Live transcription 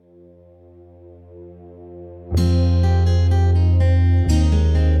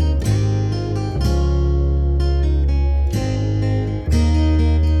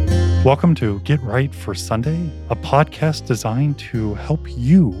Welcome to Get Right for Sunday, a podcast designed to help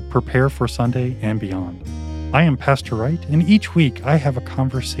you prepare for Sunday and beyond. I am Pastor Wright, and each week I have a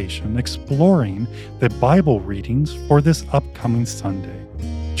conversation exploring the Bible readings for this upcoming Sunday.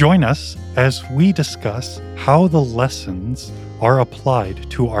 Join us as we discuss how the lessons are applied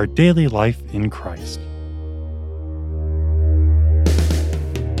to our daily life in Christ.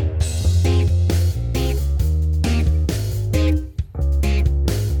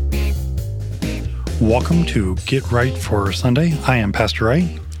 Welcome to Get Right for Sunday. I am Pastor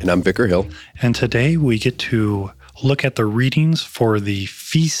Wright. And I'm Vicar Hill. And today we get to look at the readings for the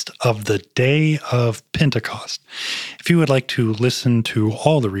Feast of the Day of Pentecost. If you would like to listen to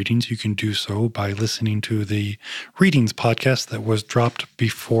all the readings, you can do so by listening to the readings podcast that was dropped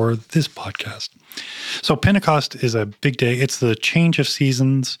before this podcast. So Pentecost is a big day. It's the change of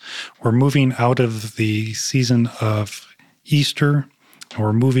seasons. We're moving out of the season of Easter.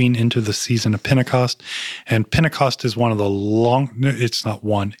 We're moving into the season of Pentecost, and Pentecost is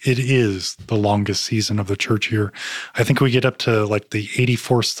it is the longest season of the church year. I think we get up to like the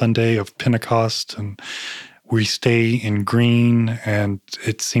 84th Sunday of Pentecost, and we stay in green, and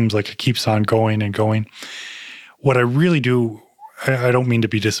it seems like it keeps on going and going. What I really do, I don't mean to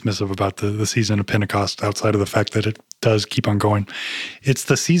be dismissive about the season of Pentecost outside of the fact that it does keep on going. It's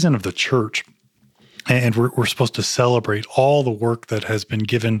the season of the church. And we're supposed to celebrate all the work that has been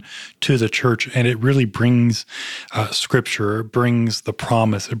given to the church. And it really brings Scripture, it brings the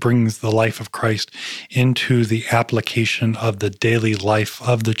promise, it brings the life of Christ into the application of the daily life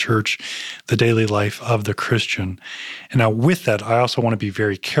of the church, the daily life of the Christian. And now with that, I also want to be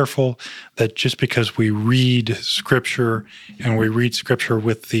very careful that just because we read Scripture and we read Scripture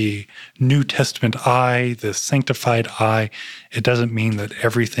with the New Testament eye, the sanctified eye, it doesn't mean that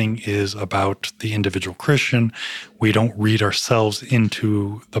everything is about the individual Christian. We don't read ourselves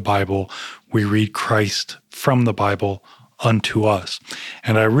into the Bible. We read Christ from the Bible unto us.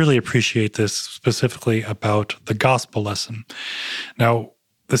 And I really appreciate this specifically about the gospel lesson. Now,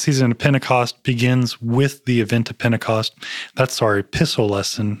 the season of Pentecost begins with the event of Pentecost. That's our epistle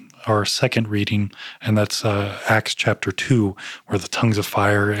lesson, our second reading, and that's Acts chapter 2, where the tongues of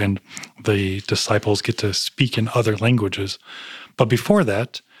fire and the disciples get to speak in other languages. But before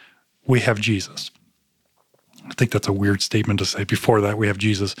that, we have Jesus. I think that's a weird statement to say. Before that, we have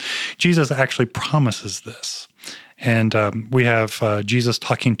Jesus. Jesus actually promises this. And we have Jesus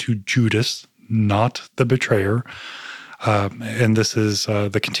talking to Judas, not the betrayer. And this is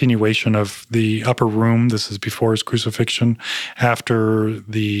the continuation of the upper room. This is before his crucifixion, after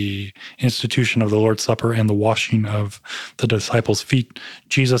the institution of the Lord's Supper and the washing of the disciples' feet.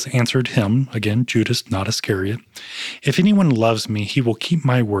 Jesus answered him, again, Judas, not Iscariot, "If anyone loves me, he will keep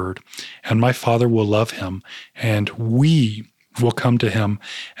my word, and my Father will love him, and we will come to him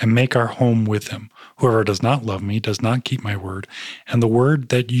and make our home with him. Whoever does not love me does not keep my word, and the word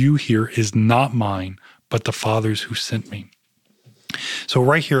that you hear is not mine, but the Father's who sent me." So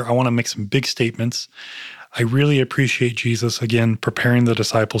right here, I want to make some big statements. I really appreciate Jesus, again, preparing the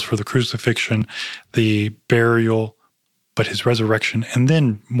disciples for the crucifixion, the burial, but his resurrection, and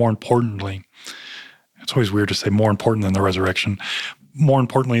then more importantly, it's always weird to say more important than the resurrection, more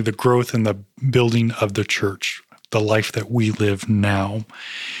importantly, the growth and the building of the church, the life that we live now.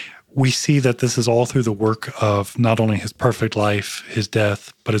 We see that this is all through the work of not only his perfect life, his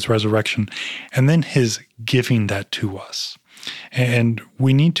death, but his resurrection, and then his giving that to us. And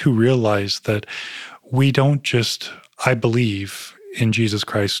we need to realize that we don't just, I believe in Jesus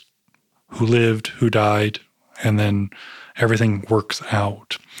Christ, who lived, who died, and then everything works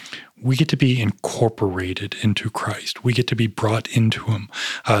out. We get to be incorporated into Christ. We get to be brought into him.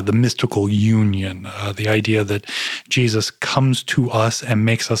 The mystical union, the idea that Jesus comes to us and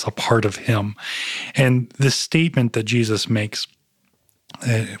makes us a part of him. And the statement that Jesus makes,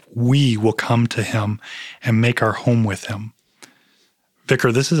 we will come to him and make our home with him.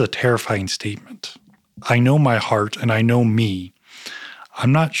 Vicar, this is a terrifying statement. I know my heart and I know me.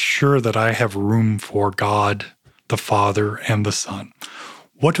 I'm not sure that I have room for God, the Father, and the Son.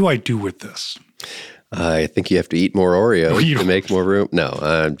 What do I do with this? I think you have to eat more Oreos to make more room. No,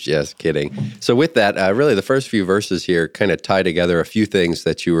 I'm just kidding. So with that, really the first few verses here kind of tie together a few things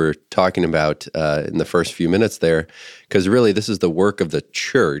that you were talking about in the first few minutes there, because really this is the work of the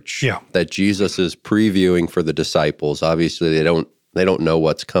church that Jesus is previewing for the disciples. Obviously, they don't know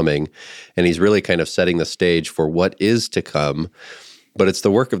what's coming, and he's really kind of setting the stage for what is to come. But it's the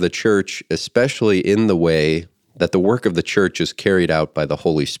work of the church, especially in the way that the work of the church is carried out by the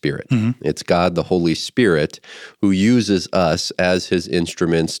Holy Spirit. Mm-hmm. It's God, the Holy Spirit, who uses us as his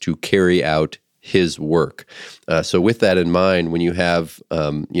instruments to carry out his work. So with that in mind, when you have,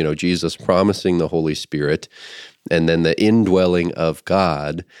 Jesus promising the Holy Spirit and then the indwelling of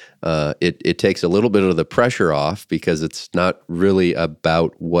God, it takes a little bit of the pressure off because it's not really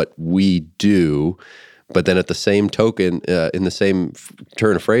about what we do. But then at the same token, in the same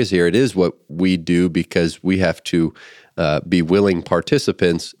turn of phrase here, it is what we do because we have to be willing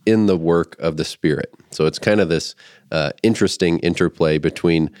participants in the work of the Spirit. So it's kind of this interesting interplay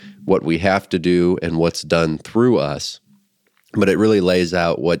between what we have to do and what's done through us. But it really lays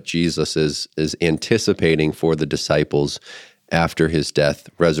out what Jesus is anticipating for the disciples after his death,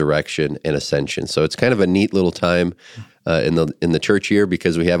 resurrection, and ascension. So it's kind of a neat little time in the church year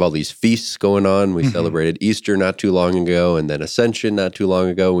because we have all these feasts going on. We celebrated Easter not too long ago, and then Ascension not too long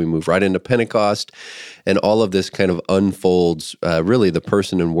ago. We move right into Pentecost, and all of this kind of unfolds really the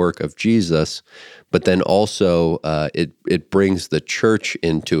person and work of Jesus, but then also it brings the church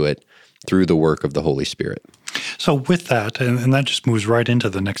into it through the work of the Holy Spirit. So with that, and that just moves right into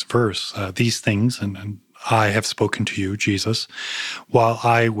the next verse, these things, and I have spoken to you, Jesus, while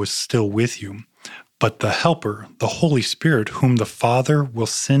I was still with you. But the Helper, the Holy Spirit, whom the Father will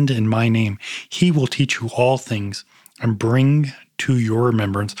send in my name, he will teach you all things and bring to your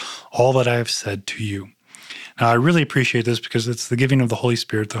remembrance all that I have said to you. Now, I really appreciate this because it's the giving of the Holy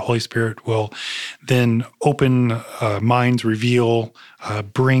Spirit. The Holy Spirit will then open minds, reveal,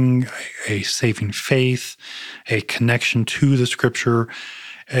 bring a saving faith, a connection to the Scripture.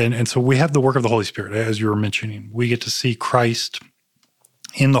 And so we have the work of the Holy Spirit, as you were mentioning. We get to see Christ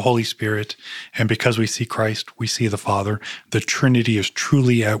in the Holy Spirit, and because we see Christ, we see the Father. The Trinity is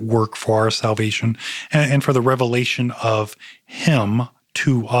truly at work for our salvation and for the revelation of Him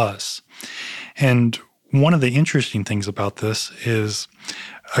to us. And one of the interesting things about this is,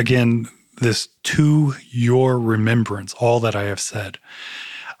 again, this to your remembrance, all that I have said.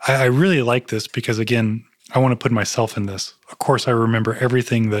 I really like this because, again, I want to put myself in this. Of course, I remember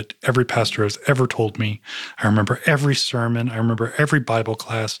everything that every pastor has ever told me. I remember every sermon. I remember every Bible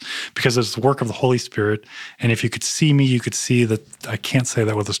class because it's the work of the Holy Spirit. And if you could see me, you could see that I can't say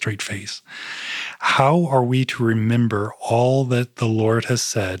that with a straight face. How are we to remember all that the Lord has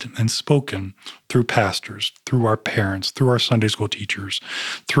said and spoken through pastors, through our parents, through our Sunday school teachers,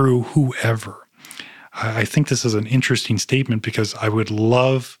 through whoever? I think this is an interesting statement because I would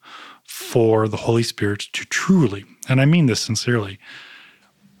love for the Holy Spirit to truly, and I mean this sincerely,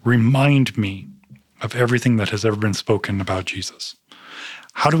 remind me of everything that has ever been spoken about Jesus.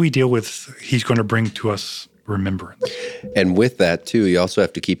 How do we deal with He's going to bring to us remembrance? And with that, too, you also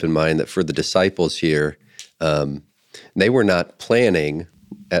have to keep in mind that for the disciples here, they were not planning,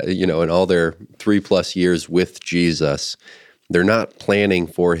 in all their 3+ years with Jesus, they're not planning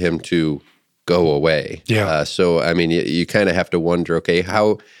for Him to go away. Yeah. So, I mean, you kind of have to wonder, okay,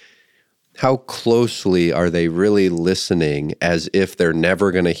 how closely are they really listening as if they're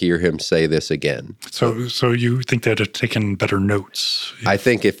never going to hear Him say this again? So you think they'd have taken better notes? I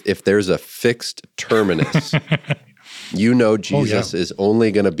think if there's a fixed terminus, Jesus is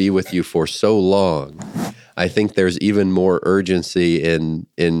only going to be with you for so long. I think there's even more urgency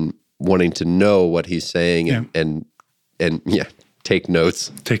in wanting to know what He's saying and take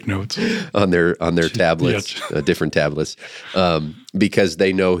notes. Take notes on their tablets, different tablets, because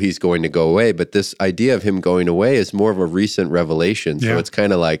they know He's going to go away. But this idea of Him going away is more of a recent revelation. So it's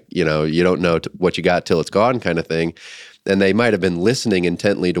kind of like, you don't know what you got till it's gone kind of thing. And they might have been listening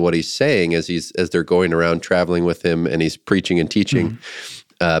intently to what He's saying as they're going around traveling with Him and He's preaching and teaching.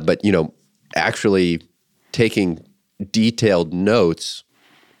 But, actually taking detailed notes,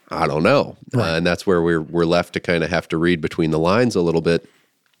 I don't know. Right. And that's where we're left to kind of have to read between the lines a little bit.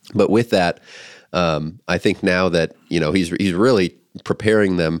 But with that, I think now that, he's really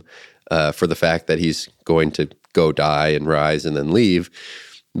preparing them for the fact that He's going to go die and rise and then leave.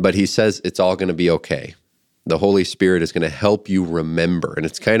 But He says it's all going to be okay. The Holy Spirit is going to help you remember. And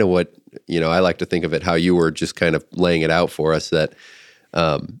it's kind of what, I like to think of it how you were just kind of laying it out for us that,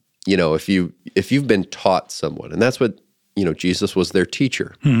 if you've been taught someone, and that's what, Jesus was their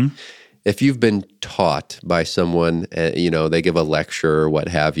teacher. Mm-hmm. If you've been taught by someone, they give a lecture or what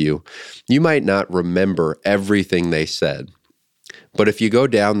have you, you might not remember everything they said. But if you go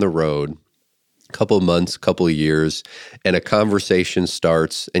down the road, a couple of months, couple of years, and a conversation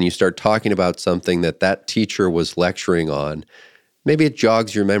starts and you start talking about something that teacher was lecturing on, maybe it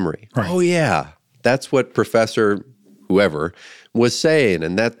jogs your memory. Right. Oh yeah, that's what Professor whoever was saying,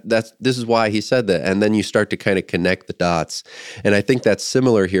 and this is why he said that. And then you start to kind of connect the dots. And I think that's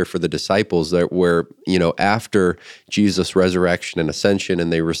similar here for the disciples, that where, after Jesus' resurrection and ascension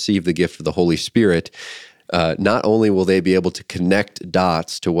and they receive the gift of the Holy Spirit, not only will they be able to connect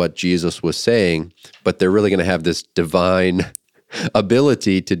dots to what Jesus was saying, but they're really going to have this divine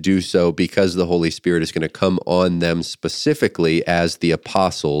ability to do so because the Holy Spirit is going to come on them specifically as the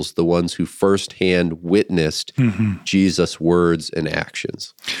apostles, the ones who firsthand witnessed Jesus' words and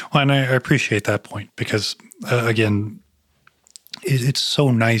actions. Well, and I appreciate that point because, again, it's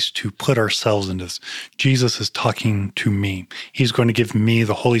so nice to put ourselves into this. Jesus is talking to me. He's going to give me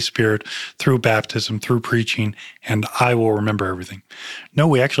the Holy Spirit through baptism, through preaching, and I will remember everything. No,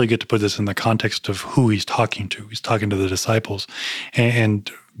 we actually get to put this in the context of who he's talking to. He's talking to the disciples. And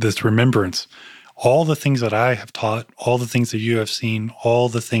this remembrance, all the things that I have taught, all the things that you have seen, all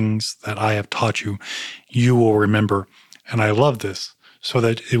the things that I have taught you, you will remember. And I love this, so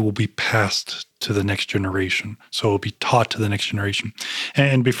that it will be passed to the next generation. So it will be taught to the next generation.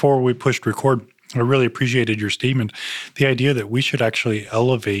 And before we pushed record, I really appreciated your statement, the idea that we should actually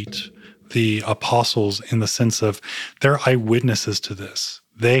elevate the apostles in the sense of they're eyewitnesses to this.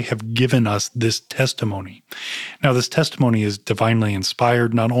 They have given us this testimony. Now, this testimony is divinely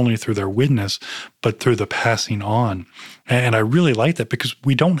inspired, not only through their witness, but through the passing on. And I really like that because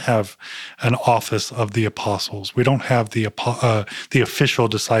we don't have an office of the apostles. We don't have the official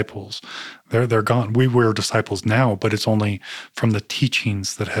disciples. They're gone. We were disciples now, but it's only from the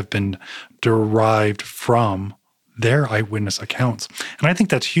teachings that have been derived from their eyewitness accounts. And I think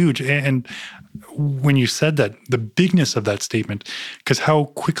that's huge. And when you said that, the bigness of that statement, because how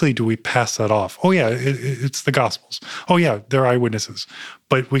quickly do we pass that off? Oh, yeah, it's the Gospels. Oh, yeah, they're eyewitnesses.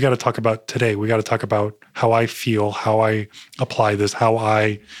 But we got to talk about today. We got to talk about how I feel, how I apply this,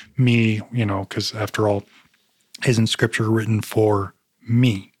 me, because after all, isn't Scripture written for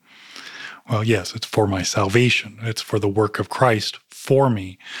me? Well, yes, it's for my salvation. It's for the work of Christ for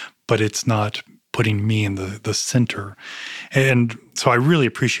me, but it's not putting me in the center. And so I really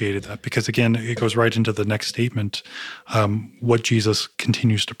appreciated that because, again, it goes right into the next statement, what Jesus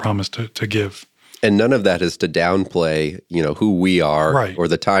continues to promise to give. And none of that is to downplay, who we are right. or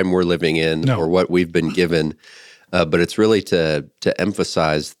the time we're living in or what we've been given. But it's really to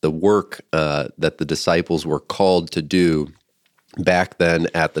emphasize the work that the disciples were called to do back then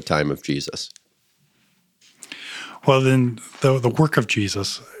at the time of Jesus. Well, then the work of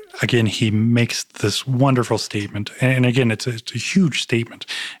Jesus, again, he makes this wonderful statement. And again, it's a huge statement.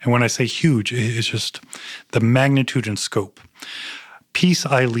 And when I say huge, it's just the magnitude and scope. Peace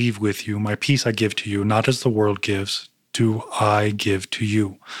I leave with you, my peace I give to you, not as the world gives, do I give to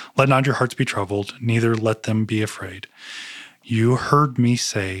you. Let not your hearts be troubled, neither let them be afraid. You heard me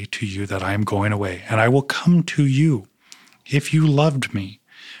say to you that I am going away, and I will come to you. If you loved me,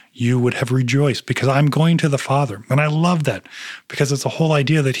 you would have rejoiced because I'm going to the Father. And I love that because it's the whole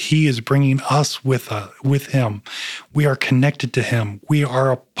idea that he is bringing us with him. We are connected to him. We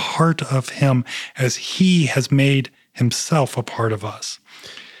are a part of him as he has made himself a part of us.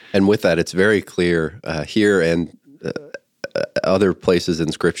 And with that, it's very clear here and other places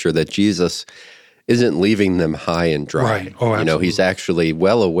in Scripture that Jesus isn't leaving them high and dry. Right. Oh, absolutely. He's actually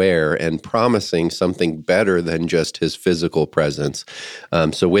well aware and promising something better than just his physical presence.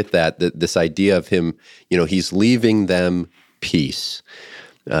 So with that, this idea of him, he's leaving them peace.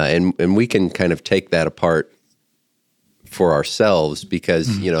 And we can kind of take that apart for ourselves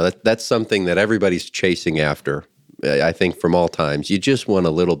because, that's something that everybody's chasing after. I think from all times, you just want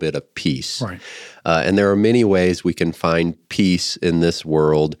a little bit of peace. Right. And there are many ways we can find peace in this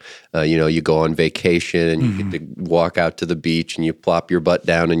world. You go on vacation and you get to walk out to the beach and you plop your butt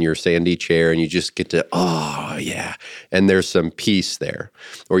down in your sandy chair and you just get to, oh, yeah. And there's some peace there.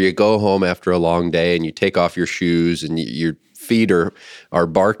 Or you go home after a long day and you take off your shoes and your feet are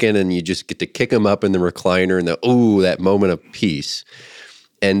barking and you just get to kick them up in the recliner and that moment of peace.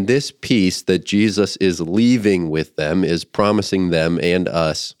 And this peace that Jesus is leaving with them, is promising them and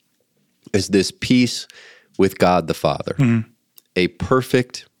us, is this peace with God the Father. A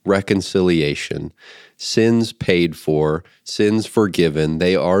perfect reconciliation, sins paid for, sins forgiven,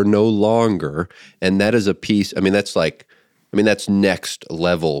 they are no longer. And that is a peace, that's next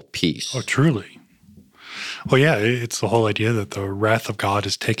level peace. Oh, truly. Well, yeah, it's the whole idea that the wrath of God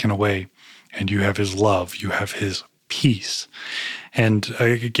is taken away and you have his love, you have his peace. And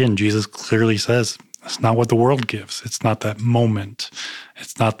again, Jesus clearly says, it's not what the world gives. It's not that moment.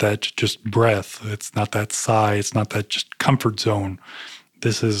 It's not that just breath. It's not that sigh. It's not that just comfort zone.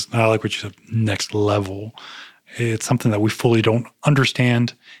 This is, I like what you said, next level. It's something that we fully don't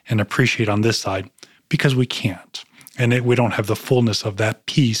understand and appreciate on this side because we can't. And we don't have the fullness of that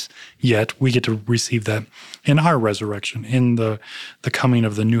peace yet. We get to receive that in our resurrection, in the coming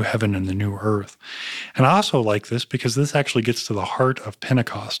of the new heaven and the new earth. And I also like this because this actually gets to the heart of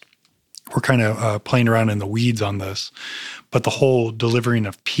Pentecost, we're kind of playing around in the weeds on this. But the whole delivering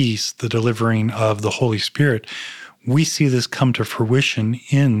of peace, the delivering of the Holy Spirit, we see this come to fruition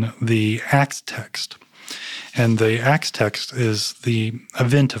in the Acts text. And the Acts text is the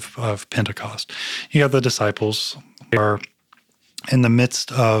event of Pentecost. You have the disciples. They are in the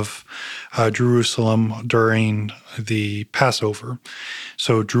midst of Jerusalem during the Passover.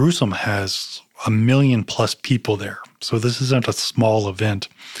 So Jerusalem has 1 million plus people there. So this isn't a small event.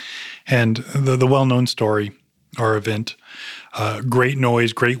 And the well-known story or event, great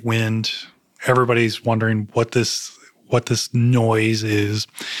noise, great wind. Everybody's wondering what this noise is.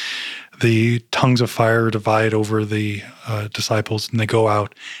 The tongues of fire divide over the disciples, and they go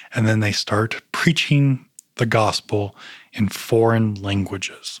out, and then they start preaching the gospel in foreign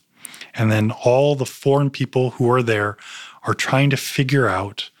languages. And then all the foreign people who are there are trying to figure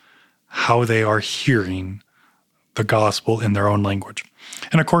out how they are hearing the gospel in their own language.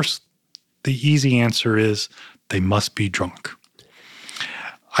 And of course, the easy answer is they must be drunk.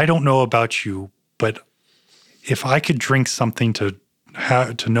 I don't know about you, but if I could drink something to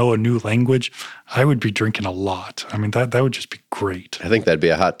know a new language, I would be drinking a lot. I mean, that would just be great. I think that'd be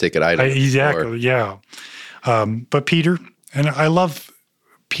a hot ticket item. Exactly, yeah. But Peter, and I love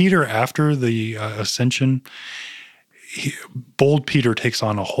Peter after the ascension, bold Peter takes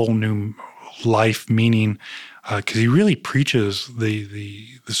on a whole new life meaning because he really preaches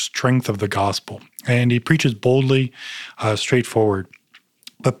the strength of the gospel. And he preaches boldly, straightforward.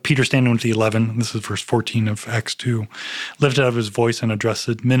 But Peter, standing with the 11, this is verse 14 of Acts 2, lifted up his voice and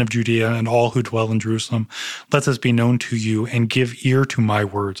addressed, Men of Judea and all who dwell in Jerusalem, let this be known to you and give ear to my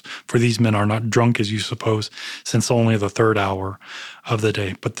words. For these men are not drunk as you suppose, since only the 3rd hour of the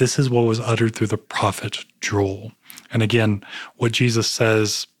day. But this is what was uttered through the prophet Joel. And again, what Jesus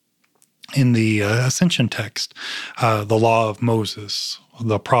says in the Ascension text, the law of Moses,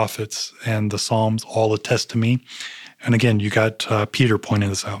 the prophets, and the Psalms all attest to me. And again, you got Peter pointing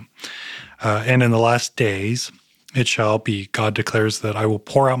this out. And in the last days, it shall be, God declares, that I will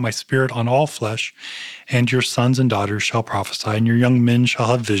pour out my spirit on all flesh, and your sons and daughters shall prophesy, and your young men shall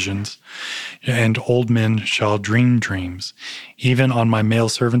have visions, and old men shall dream dreams, even on my male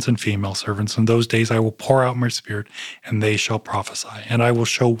servants and female servants. In those days I will pour out my spirit, and they shall prophesy. And I will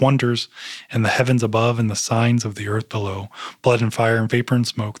show wonders in the heavens above and the signs of the earth below, blood and fire and vapor and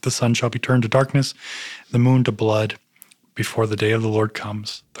smoke. The sun shall be turned to darkness, the moon to blood, before the day of the Lord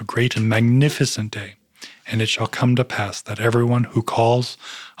comes, the great and magnificent day. And it shall come to pass that everyone who calls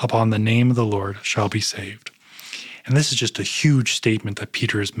upon the name of the Lord shall be saved. And this is just a huge statement that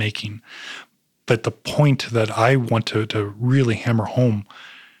Peter is making. But the point that I want to really hammer home,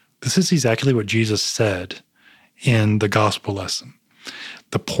 this is exactly what Jesus said in the gospel lesson,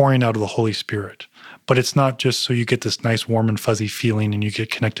 the pouring out of the Holy Spirit. But it's not just so you get this nice warm and fuzzy feeling and you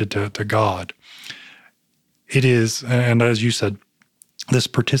get connected to God. It is, and as you said, this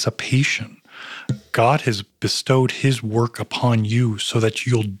participation. God has bestowed his work upon you so that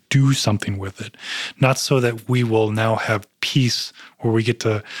you'll do something with it, not so that we will now have peace where we get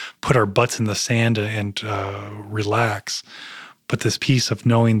to put our butts in the sand and relax, but this peace of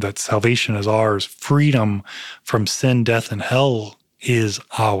knowing that salvation is ours, freedom from sin, death, and hell is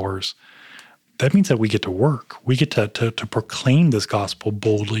ours. That means that we get to work. We get to proclaim this gospel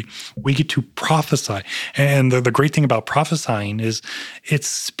boldly. We get to prophesy. And the great thing about prophesying is it's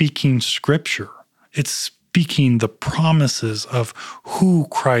speaking scripture. It's speaking the promises of who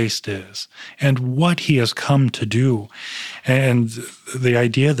Christ is and what he has come to do. And the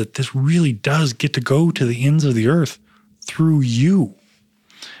idea that this really does get to go to the ends of the earth through you.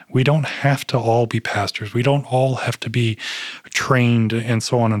 We don't have to all be pastors. We don't all have to be trained and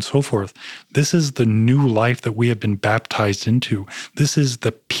so on and so forth. This is the new life that we have been baptized into. This is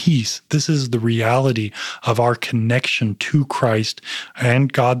the peace. This is the reality of our connection to Christ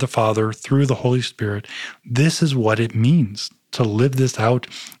and God the Father through the Holy Spirit. This is what it means to live this out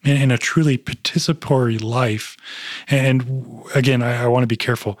in a truly participatory life. And again, I want to be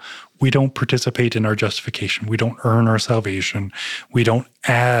careful. We don't participate in our justification. We don't earn our salvation. We don't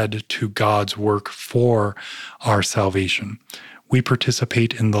add to God's work for our salvation. We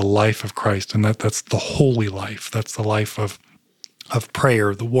participate in the life of Christ, and that's the holy life. That's the life of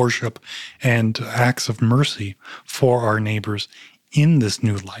prayer, the worship, and acts of mercy for our neighbors in this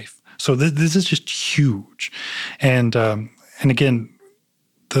new life. So this is just huge. And again,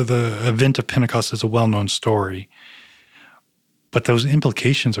 the event of Pentecost is a well-known story. But those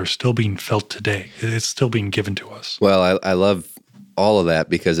implications are still being felt today. It's still being given to us. Well, I love all of that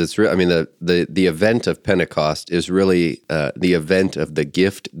because it's I mean, the event of Pentecost is really the event of the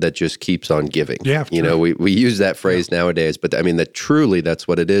gift that just keeps on giving. Yeah, you know, we use that phrase nowadays, but I mean that truly that's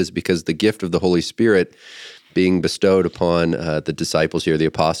what it is, because the gift of the Holy Spirit being bestowed upon the disciples here, the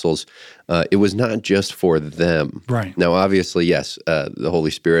apostles, it was not just for them. Right. Now, obviously, yes, the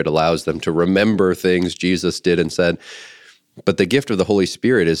Holy Spirit allows them to remember things Jesus did and said, but the gift of the Holy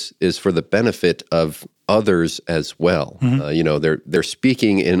Spirit is for the benefit of others as well. You know, they're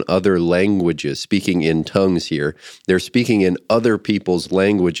speaking in other languages, speaking in tongues here. They're speaking in other people's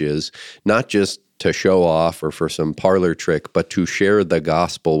languages, not just to show off or for some parlor trick, but to share the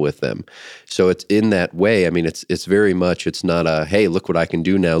gospel with them. So it's in that way. I mean, it's very much, it's not a, hey, look what I can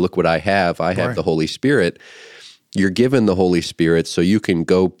do now, look what I have the Holy Spirit. You're given the Holy Spirit so you can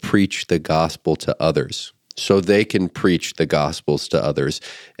go preach the gospel to others, so they can preach the gospels to others.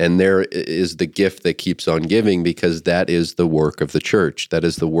 And there is the gift that keeps on giving, because that is the work of the church. That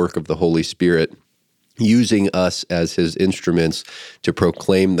is the work of the Holy Spirit, using us as his instruments to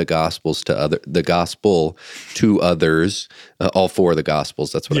proclaim the gospel to others, all four of the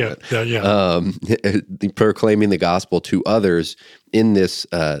gospels, that's what I meant. Proclaiming the gospel to others in this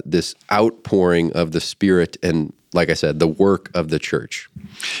outpouring of the Spirit and, like I said, the work of the church.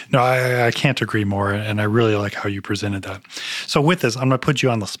 No, I can't agree more, and I really like how you presented that. So with this, I'm going to put you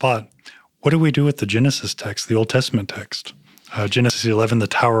on the spot. What do we do with the Genesis text, the Old Testament text? Genesis 11, the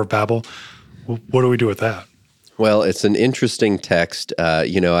Tower of Babel. What do we do with that? Well, it's an interesting text.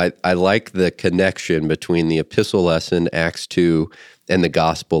 I like the connection between the epistle lesson, Acts 2, and the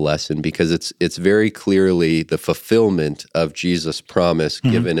gospel lesson, because it's very clearly the fulfillment of Jesus' promise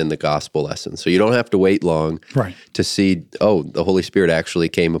given in the gospel lesson. So you don't have to wait long to see, the Holy Spirit actually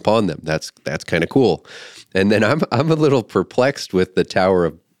came upon them. That's kind of cool. And then I'm a little perplexed with the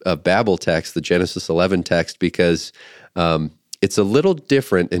Tower of Babel text, the Genesis 11 text, because it's a little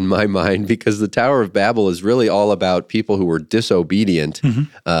different in my mind, because the Tower of Babel is really all about people who were disobedient.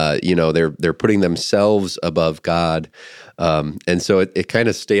 They're putting themselves above God. And so it kind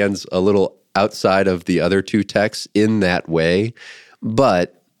of stands a little outside of the other two texts in that way.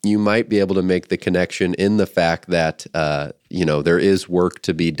 But you might be able to make the connection in the fact that, there is work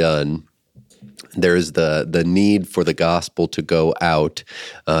to be done. There is the need for the gospel to go out,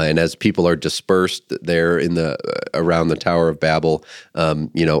 and as people are dispersed there around the Tower of Babel,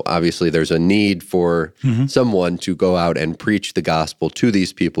 obviously there's a need for someone to go out and preach the gospel to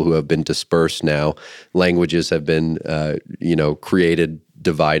these people who have been dispersed now. Languages have been, created,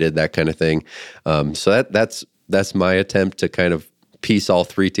 divided, that kind of thing. So that's my attempt to kind of piece all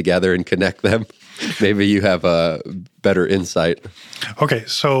three together and connect them. Maybe you have a better insight. Okay,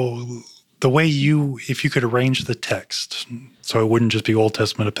 so the way if you could arrange the text, so it wouldn't just be Old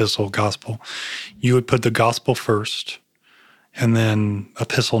Testament, epistle, gospel, you would put the gospel first and then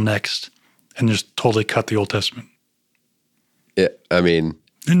epistle next and just totally cut the Old Testament. Yeah, I mean,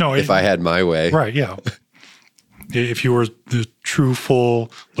 if I had my way. Right, yeah. If you were the true,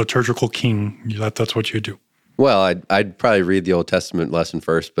 full liturgical king, that's what you'd do. Well, I'd probably read the Old Testament lesson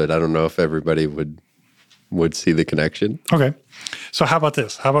first, but I don't know if everybody would see the connection. Okay. So how about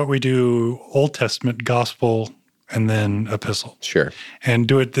this? How about we do Old Testament, gospel, and then epistle? Sure. And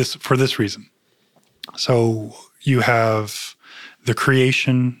do it for this reason. So you have the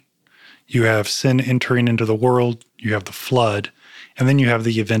creation, you have sin entering into the world, you have the flood, and then you have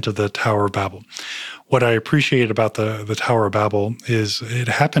the event of the Tower of Babel. What I appreciate about the Tower of Babel is it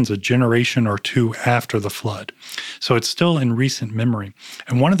happens a generation or two after the flood. So it's still in recent memory.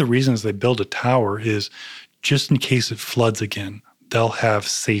 And one of the reasons they build a tower is just in case it floods again, they'll have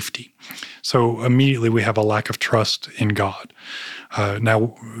safety. So immediately we have a lack of trust in God.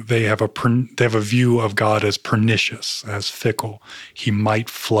 Now they have a view of God as pernicious, as fickle. He might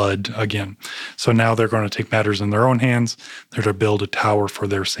flood again. So now they're going to take matters in their own hands. They're to build a tower for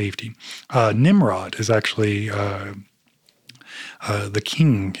their safety. Nimrod is actually the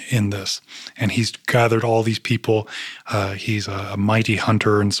king in this, and he's gathered all these people. He's a mighty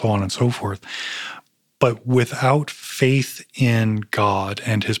hunter and so on and so forth. But without faith in God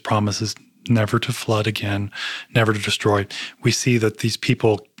and his promises never to flood again, never to destroy, we see that these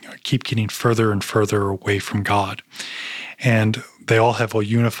people keep getting further and further away from God. And they all have a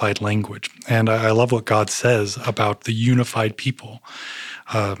unified language. And I love what God says about the unified people.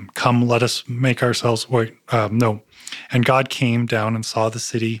 Come, let us make ourselves, no. And God came down and saw the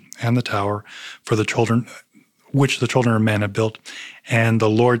city and the tower for the children, which the children of men had built. And the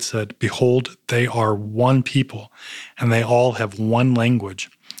Lord said, behold, they are one people, and they all have one language.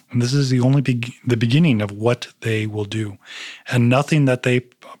 And this is the beginning of what they will do. And nothing that they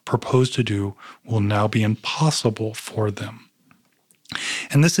propose to do will now be impossible for them.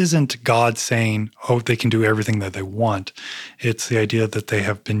 And this isn't God saying, oh, they can do everything that they want. It's the idea that they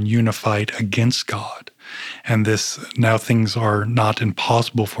have been unified against God. And now things are not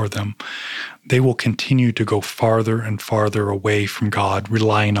impossible for them. They will continue to go farther and farther away from God,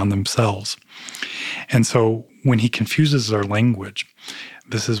 relying on themselves. And so when he confuses their language,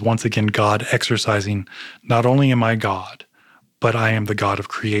 this is once again God exercising, not only am I God, but I am the God of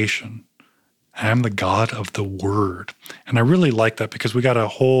creation. I am the God of the Word. And I really like that because we got a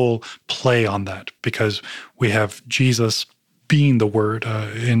whole play on that, because we have Jesus being the Word.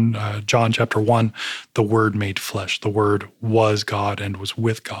 In John chapter 1, the Word made flesh. The Word was God and was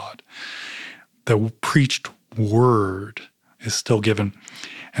with God. The preached Word is still given.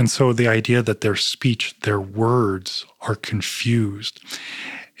 And so the idea that their speech, their words are confused,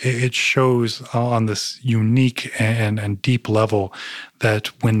 it shows on this unique and deep level that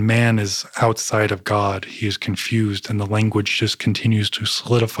when man is outside of God, he is confused, and the language just continues to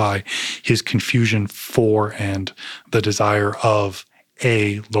solidify his confusion for and the desire of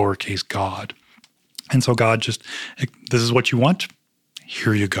a lowercase God. And so God just, this is what you want?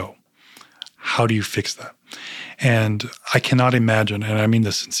 Here you go. How do you fix that? And I cannot imagine, and I mean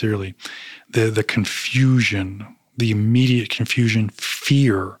this sincerely, the confusion, the immediate confusion,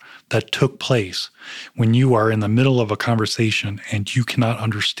 fear that took place when you are in the middle of a conversation and you cannot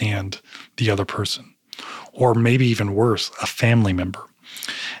understand the other person, or maybe even worse, a family member.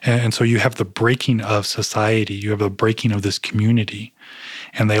 And so you have the breaking of society, you have the breaking of this community,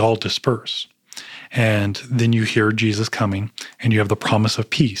 and they all disperse. And then you hear Jesus coming, and you have the promise of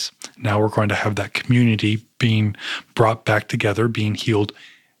peace. Now we're going to have that community being brought back together, being healed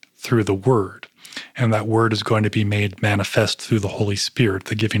through the Word. And that Word is going to be made manifest through the Holy Spirit,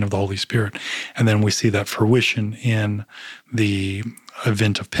 the giving of the Holy Spirit. And then we see that fruition in the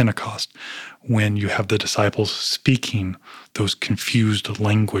event of Pentecost, when you have the disciples speaking those confused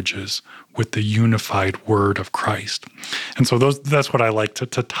languages with the unified word of Christ. And so that's what I like, to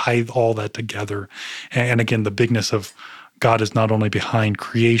tie all that together. And again, the bigness of God is not only behind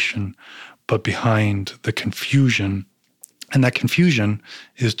creation, but behind the confusion. And that confusion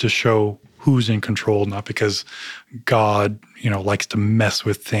is to show who's in control, not because God, likes to mess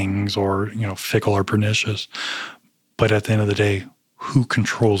with things or, fickle or pernicious, but at the end of the day, who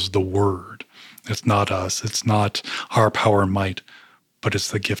controls the word? It's not us. It's not our power and might, but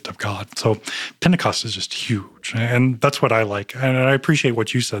it's the gift of God. So Pentecost is just huge. And that's what I like. And I appreciate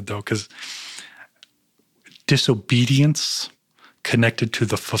what you said, though, because disobedience connected to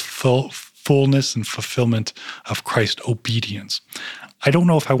the fullness and fulfillment of Christ's obedience. I don't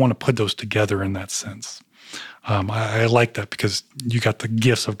know if I want to put those together in that sense. I like that because you got the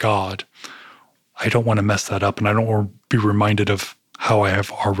gifts of God. I don't want to mess that up, and I don't want to be reminded of how I have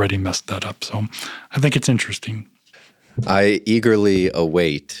already messed that up. So I think it's interesting. I eagerly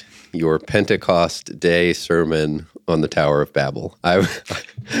await your Pentecost Day sermon on the Tower of Babel.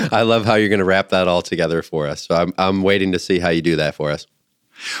 I love how you're going to wrap that all together for us. So I'm waiting to see how you do that for us.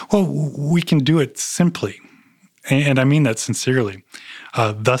 Well, we can do it simply, and I mean that sincerely.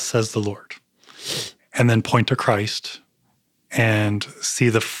 Thus says the Lord. And then point to Christ and see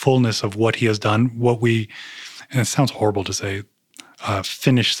the fullness of what he has done, and it sounds horrible to say,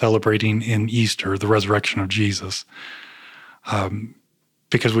 finish celebrating in Easter, the resurrection of Jesus,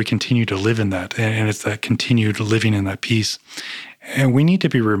 because we continue to live in that, and it's that continued living in that peace. And we need to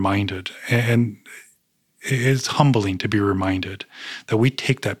be reminded, and it's humbling to be reminded that we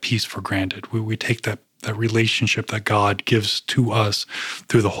take that peace for granted. We take that relationship that God gives to us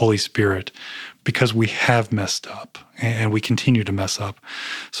through the Holy Spirit because we have messed up and we continue to mess up.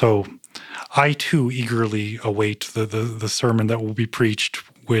 So I too eagerly await the sermon that will be preached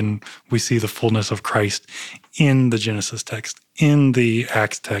when we see the fullness of Christ in the Genesis text, in the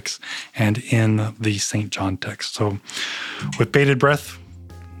Acts text, and in the St. John text. So with bated breath,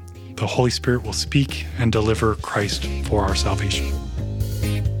 the Holy Spirit will speak and deliver Christ for our salvation.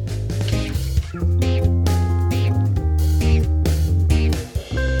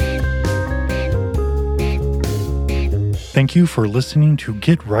 Thank you for listening to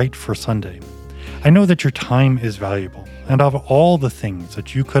Get Right for Sunday. I know that your time is valuable, and of all the things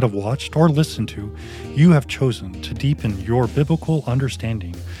that you could have watched or listened to, you have chosen to deepen your biblical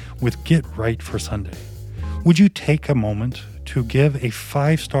understanding with Get Right for Sunday. Would you take a moment to give a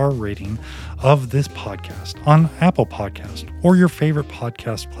 5-star rating of this podcast on Apple Podcast or your favorite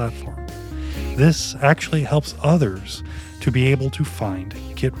podcast platform? This actually helps others to be able to find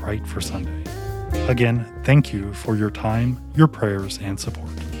Get Right for Sunday. Again, thank you for your time, your prayers, and support.